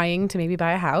of trying to maybe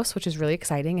buy a house, which is really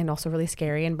exciting and also really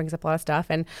scary and brings up a lot of stuff.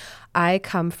 And I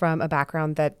come from a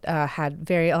background that had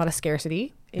a lot of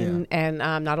scarcity and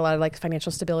not a lot of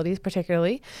financial stability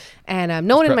particularly. And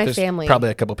no one in my family.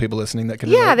 Probably a couple people listening that could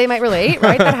relate. Yeah, they might relate,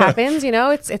 right? That happens,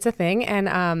 it's a thing. And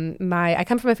I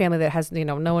come from a family that has,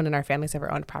 no one in our family's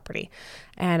ever owned property.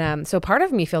 And so part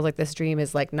of me feels like this dream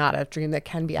is not a dream that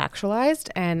can be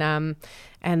actualized.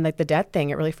 And the debt thing,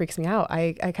 it really freaks me out.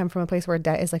 I come from a place where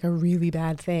debt is a really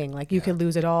bad thing. You could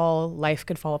lose it all. Life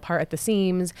could fall apart at the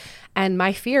seams. And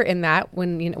my fear in that,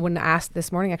 when asked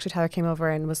this morning, actually Tyler came over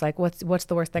and was like, what's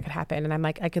the worst that could happen? And I'm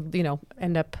like, I could,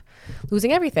 end up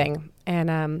losing everything.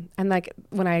 And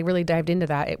when I really dived into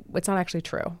that, it's not actually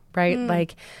true, right?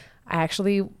 I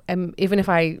actually am, even if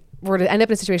I were to end up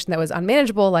in a situation that was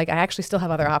unmanageable, I actually still have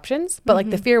other options.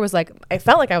 But the fear was I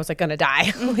felt like I was going to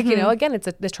die. Again, it's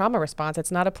the trauma response.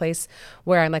 It's not a place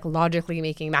where I'm logically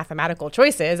making mathematical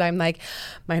choices. I'm my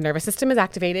nervous system is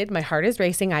activated. My heart is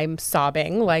racing. I'm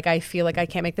sobbing. I feel like I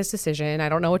can't make this decision. I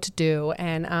don't know what to do.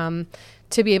 And,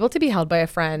 to be able to be held by a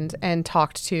friend and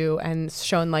talked to and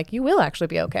shown you will actually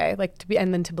be okay,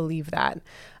 and then to believe that.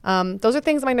 Those are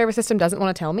things that my nervous system doesn't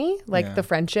want to tell me. The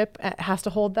friendship has to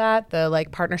hold that, the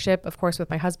partnership, of course, with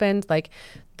my husband,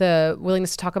 the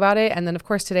willingness to talk about it. And then of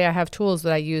course today I have tools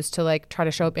that I use to try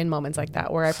to show up in moments like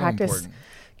that where I practice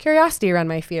curiosity around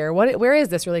my fear. Where is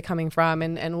this really coming from,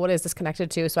 and what is this connected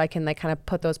to? So I can kind of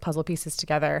put those puzzle pieces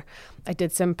together. I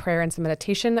did some prayer and some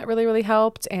meditation that really, really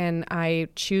helped. And I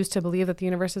choose to believe that the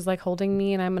universe is holding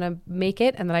me and I'm going to make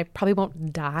it, and that I probably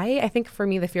won't die. I think for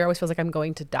me, the fear always feels like I'm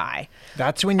going to die.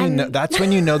 That's when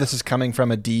you know this is coming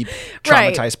from a deep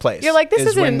traumatized place. You're this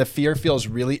is when the fear feels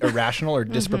really irrational or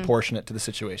disproportionate to the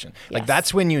situation.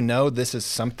 That's when you know this is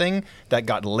something that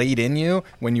got laid in you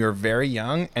when you were very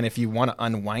young. And if you want to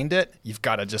unwind it, you've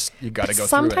got to go through it.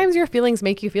 Sometimes your feelings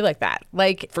make you feel like that.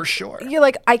 For sure.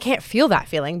 You're I can't feel that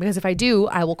feeling because if I do,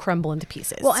 I will crumble into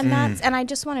pieces. Well, and and I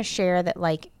just want to share that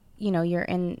you're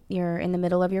in the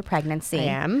middle of your pregnancy. I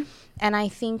am. And I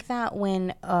think that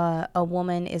when a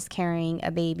woman is carrying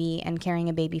a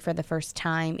baby for the first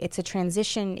time, it's a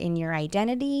transition in your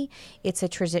identity. It's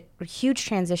a huge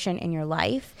transition in your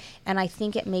life. And I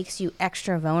think it makes you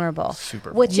extra vulnerable.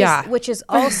 Super. Which is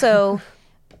also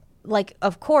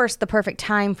of course, the perfect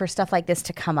time for stuff like this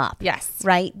to come up. Yes.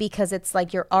 Right? Because it's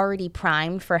you're already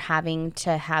primed for having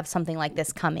to have something like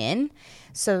this come in.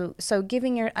 So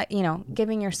giving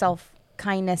yourself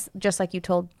kindness, just like you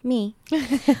told me. Look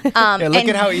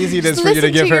at how easy it is for you to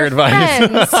give her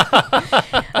advice.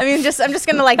 I'm just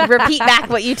gonna repeat back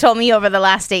what you told me over the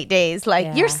last 8 days.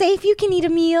 You're safe, you can eat a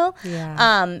meal.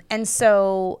 Yeah. And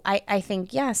so I think,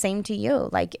 same to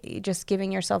you. Just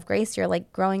giving yourself grace. You're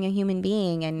growing a human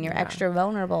being, and you're extra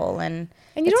vulnerable, and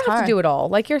you don't have to do it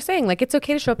all. You're saying, it's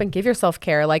okay to show up and give yourself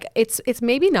care. It's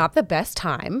maybe not the best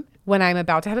time when I'm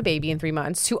about to have a baby in 3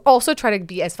 months to also try to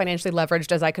be as financially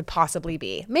leveraged as I could possibly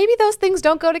be. Maybe those things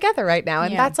don't go together right now.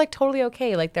 And that's totally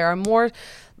okay. There are more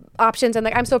options. And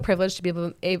I'm so privileged to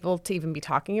be able to even be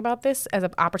talking about this as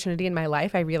an opportunity in my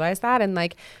life. I realize that. And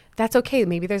that's okay.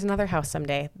 Maybe there's another house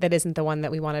someday that isn't the one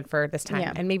that we wanted for this time.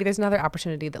 Yeah. And maybe there's another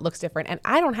opportunity that looks different. And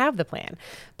I don't have the plan.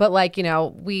 But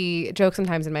we joke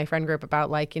sometimes in my friend group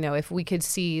about if we could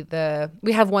see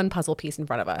we have one puzzle piece in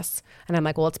front of us. And I'm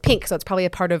well, it's pink. So it's probably a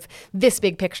part of this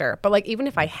big picture. But like, even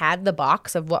if I had the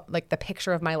box of what like the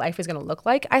picture of my life is going to look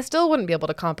like, I still wouldn't be able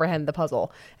to comprehend the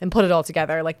puzzle and put it all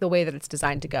together like the way that it's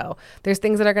designed to go. There's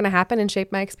things that are going to happen and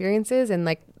shape my experiences and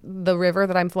like the river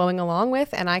that I'm flowing along with.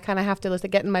 And I kind of have to just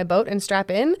get in my boat and strap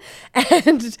in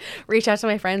and reach out to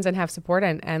my friends and have support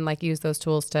and like use those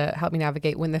tools to help me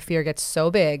navigate when the fear gets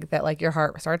so big that like your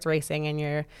heart starts racing and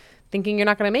you're thinking you're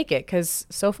not going to make it. Because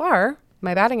so far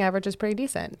my batting average is pretty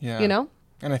decent, you know?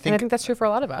 And I think that's true for a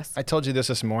lot of us. I told you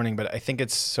this morning, but I think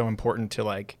it's so important to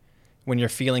like, when you're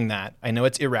feeling that, I know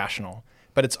it's irrational,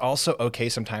 but it's also okay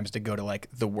sometimes to go to like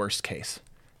the worst case,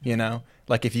 you know?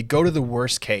 Like if you go to the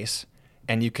worst case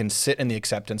and you can sit in the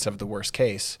acceptance of the worst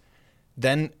case,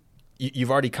 then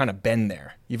you've already kind of been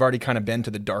there. You've already kind of been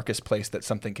to the darkest place that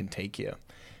something can take you.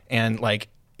 And like,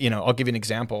 you know, I'll give you an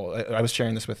example. I was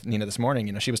sharing this with Nina this morning.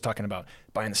 You know, she was talking about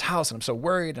buying this house and I'm so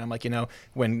worried. And I'm like, you know,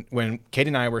 when Katie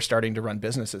and I were starting to run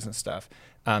businesses and stuff,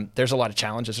 there's a lot of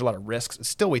challenges, there's a lot of risks.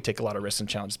 Still, we take a lot of risks and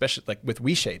challenges, especially like with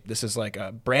WeShape. This is like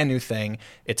a brand new thing.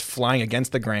 It's flying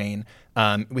against the grain.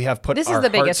 We have put this our is the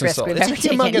biggest risk we've ever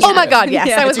taken. Oh my God,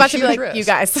 yes. I was about to be like, risk, you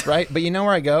guys. Right? But you know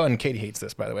where I go? And Katie hates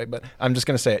this, by the way, but I'm just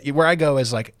going to say it. Where I go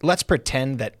is like, let's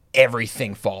pretend that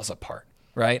everything falls apart,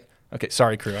 right? Okay,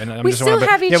 sorry, crew. We still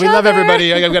have each other. Yeah, we love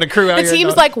everybody. I've got a crew out here. The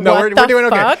team's like, we're doing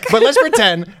okay. But let's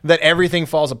pretend that everything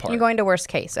falls apart. You're going to worst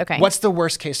case. Okay. What's the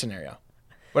worst case scenario?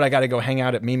 What, I got to go hang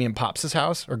out at Mimi and Pops'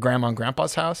 house or Grandma and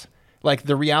Grandpa's house? Like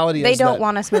the reality they is don't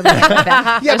want us moving with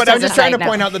them. Yeah, but I'm just trying to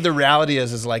point out that the reality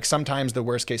is like sometimes the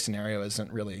worst case scenario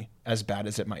isn't really as bad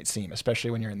as it might seem,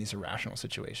 especially when you're in these irrational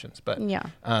situations. But yeah,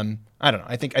 I don't know.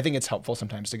 I think it's helpful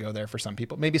sometimes to go there for some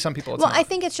people. Maybe some people it's not. I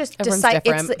think it's just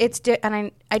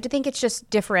I think it's just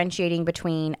differentiating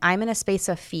between I'm in a space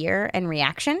of fear and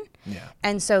reaction. Yeah.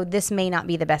 And so this may not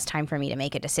be the best time for me to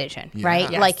make a decision, Yeah.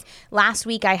 right? Yes. Like last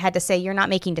week I had to say you're not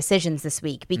making decisions this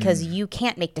week because you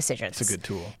can't make decisions. It's a good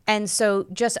tool. And so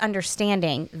just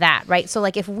understanding that, right? So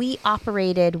like if we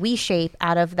operated WeShape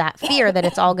out of that fear that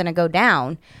it's all going to go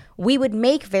down, we would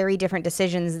make very different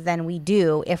decisions than we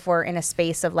do if we're in a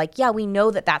space of like, yeah, we know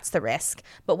that that's the risk,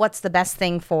 but what's the best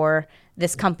thing for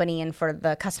this company and for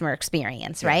the customer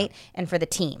experience, right? And for the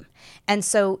team. And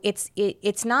so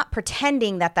it's not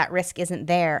pretending that risk isn't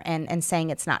there and saying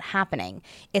it's not happening.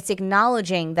 It's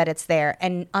acknowledging that it's there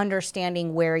and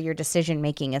understanding where your decision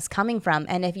making is coming from.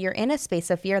 And if you're in a space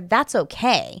of fear, that's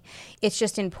okay. It's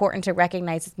just important to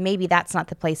recognize maybe that's not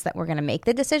the place that we're going to make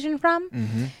the decision from.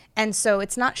 Mm-hmm. And so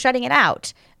it's not shutting it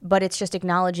out, but it's just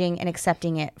acknowledging and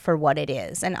accepting it for what it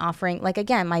is and offering, like,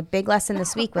 again, my big lesson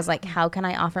this week was like, how can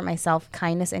I offer myself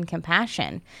kindness and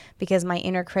compassion? Because my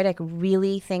inner critic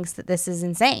really thinks that this is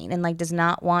insane and like does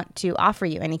not want to offer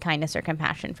you any kindness or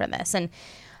compassion for this. And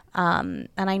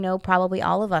I know probably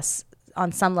all of us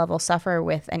on some level suffer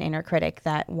with an inner critic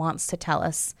that wants to tell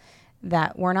us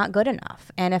that we're not good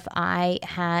enough. And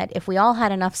if we all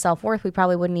had enough self-worth, we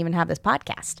probably wouldn't even have this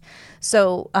podcast.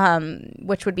 So,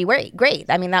 which would be great.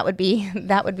 I mean, that would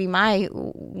be my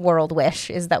world wish,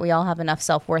 is that we all have enough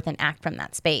self-worth and act from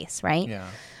that space. Right. Yeah.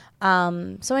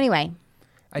 So anyway,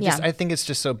 I think it's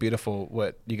just so beautiful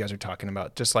what you guys are talking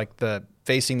about. Just like the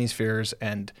facing these fears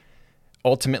and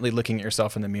ultimately looking at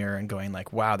yourself in the mirror and going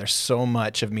like, wow, there's so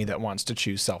much of me that wants to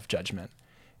choose self-judgment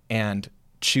and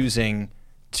choosing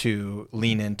to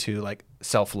lean into like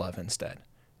self-love instead,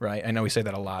 right? I know we say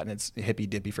that a lot and it's hippy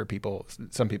dippy for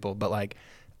some people, but like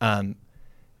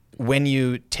when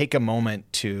you take a moment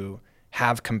to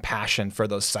have compassion for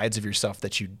those sides of yourself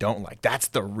that you don't like, that's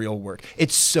the real work.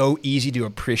 It's so easy to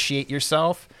appreciate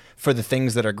yourself for the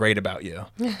things that are great about you,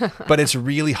 but it's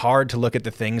really hard to look at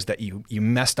the things that you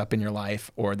messed up in your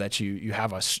life or that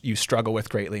you struggle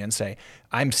with greatly and say,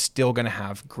 I'm still going to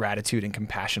have gratitude and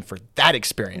compassion for that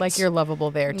experience. Like you're lovable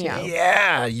there too.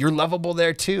 Yeah, you're lovable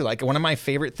there too. Like one of my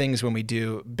favorite things when we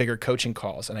do bigger coaching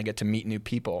calls and I get to meet new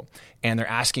people and they're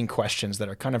asking questions that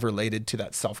are kind of related to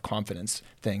that self-confidence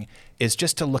thing is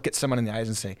just to look at someone in the eyes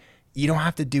and say, you don't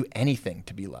have to do anything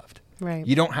to be loved. Right.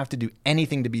 You don't have to do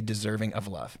anything to be deserving of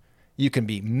love. You can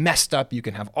be messed up. You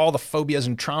can have all the phobias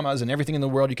and traumas and everything in the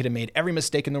world. You could have made every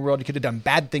mistake in the world. You could have done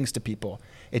bad things to people.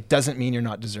 It doesn't mean you're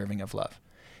not deserving of love.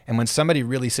 And when somebody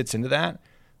really sits into that,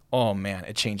 oh man,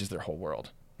 it changes their whole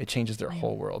world. It changes their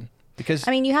whole world. Because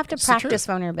I mean, you have to practice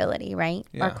vulnerability, right?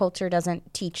 Yeah. Our culture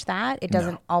doesn't teach that. It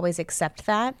doesn't always accept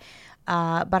that.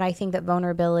 But I think that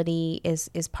vulnerability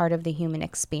is part of the human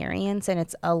experience, and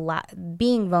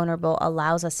being vulnerable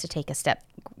allows us to take a step,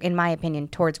 in my opinion,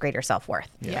 towards greater self-worth.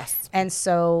 Yes. And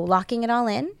so locking it all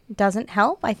in doesn't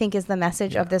help, I think, is the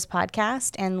message of this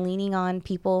podcast, and leaning on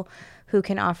people who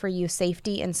can offer you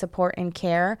safety and support and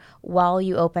care while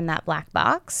you open that black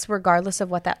box, regardless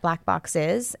of what that black box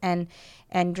is, and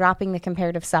dropping the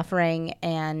comparative suffering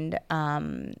and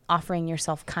offering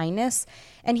yourself kindness.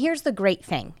 And here's the great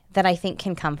thing that I think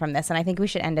can come from this, and I think we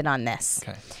should end it on this.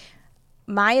 Okay.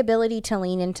 My ability to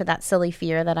lean into that silly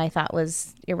fear that I thought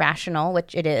was irrational,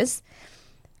 which it is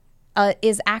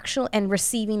actual, and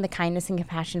receiving the kindness and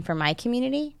compassion from my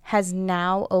community has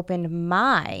now opened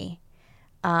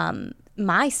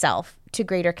myself to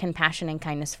greater compassion and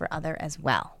kindness for other as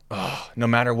well. Oh, no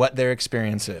matter what their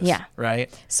experience is. Yeah. Right?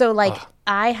 So like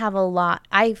I have a lot,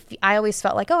 I always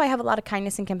felt like, I have a lot of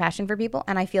kindness and compassion for people.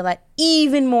 And I feel that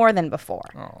even more than before.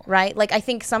 Right? Like I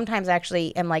think sometimes I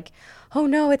actually am like, oh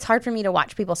no, it's hard for me to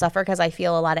watch people suffer because I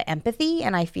feel a lot of empathy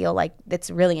and I feel like it's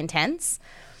really intense.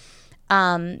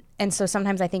 And so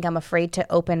sometimes I think I'm afraid to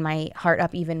open my heart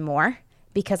up even more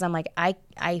because I'm like,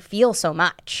 I feel so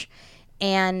much.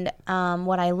 And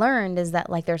what I learned is that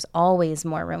like there's always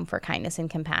more room for kindness and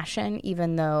compassion,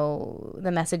 even though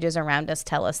the messages around us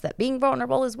tell us that being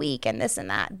vulnerable is weak and this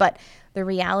and that. But the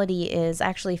reality is I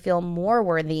actually feel more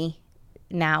worthy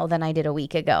now than I did a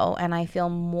week ago. And I feel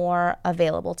more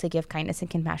available to give kindness and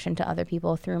compassion to other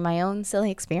people through my own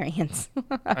silly experience.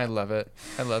 I love it.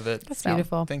 That's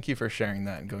beautiful. Thank you for sharing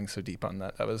that and going so deep on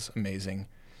that. That was amazing.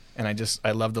 And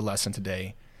I love the lesson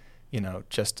today.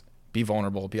 Just be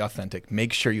vulnerable, be authentic,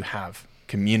 make sure you have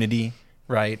community,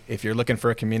 right? If you're looking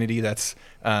for a community that's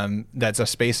a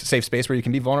safe space where you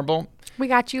can be vulnerable, we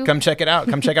got you. Come check it out.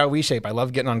 Come check out WeShape. I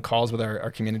love getting on calls with our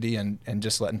community and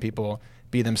just letting people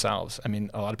be themselves. I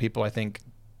mean, a lot of people I think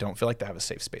don't feel like they have a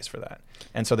safe space for that.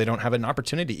 And so they don't have an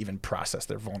opportunity to even process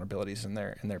their vulnerabilities and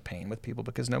their pain with people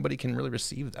because nobody can really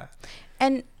receive that.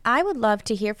 And I would love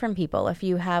to hear from people if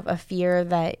you have a fear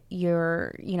that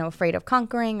you're, afraid of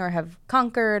conquering or have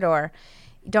conquered, or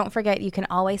don't forget, you can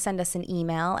always send us an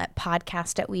email at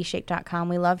podcast@weshape.com.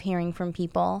 We love hearing from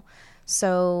people.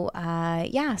 So,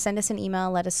 send us an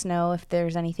email. Let us know if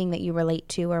there's anything that you relate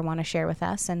to or want to share with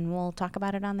us, and we'll talk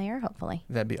about it on the air, hopefully.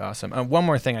 That'd be awesome. One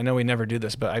more thing. I know we never do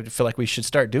this, but I feel like we should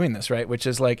start doing this, right? Which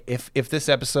is like, if this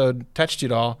episode touched you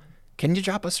at all, can you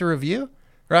drop us a review?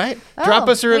 Right? Drop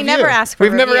us a review. We never ask for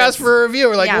We've never asked for a review.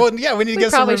 We're like, we need to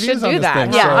get some reviews on this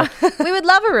thing. Yeah. So we would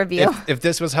love a review. If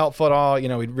this was helpful at all,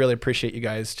 we'd really appreciate you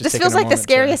guys just This feels like the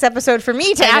scariest episode for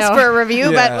me to ask for a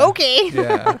review, but okay.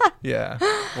 Yeah.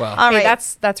 Well, all right.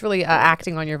 That's really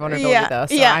acting on your vulnerability, though.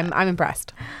 So I'm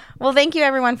impressed. Well, thank you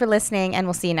everyone for listening, and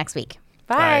we'll see you next week.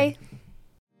 Bye.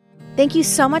 Thank you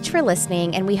so much for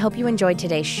listening, and we hope you enjoyed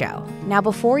today's show. Now,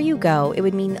 before you go, it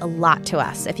would mean a lot to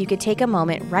us if you could take a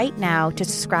moment right now to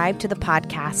subscribe to the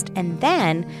podcast and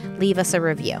then leave us a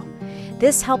review.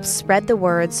 This helps spread the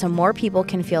word so more people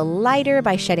can feel lighter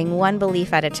by shedding one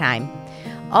belief at a time.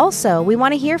 Also, we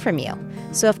want to hear from you.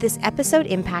 So if this episode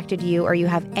impacted you or you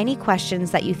have any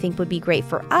questions that you think would be great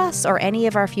for us or any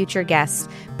of our future guests,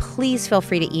 please feel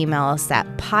free to email us at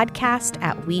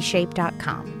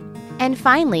podcast@weshape.com. And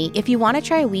finally, if you want to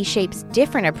try WeShape's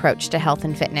different approach to health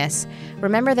and fitness,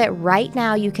 remember that right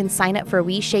now you can sign up for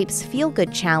WeShape's Feel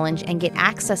Good Challenge and get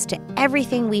access to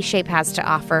everything WeShape has to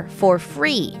offer for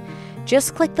free.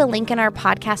 Just click the link in our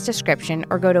podcast description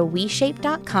or go to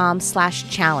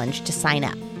WeShape.com/challenge to sign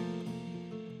up.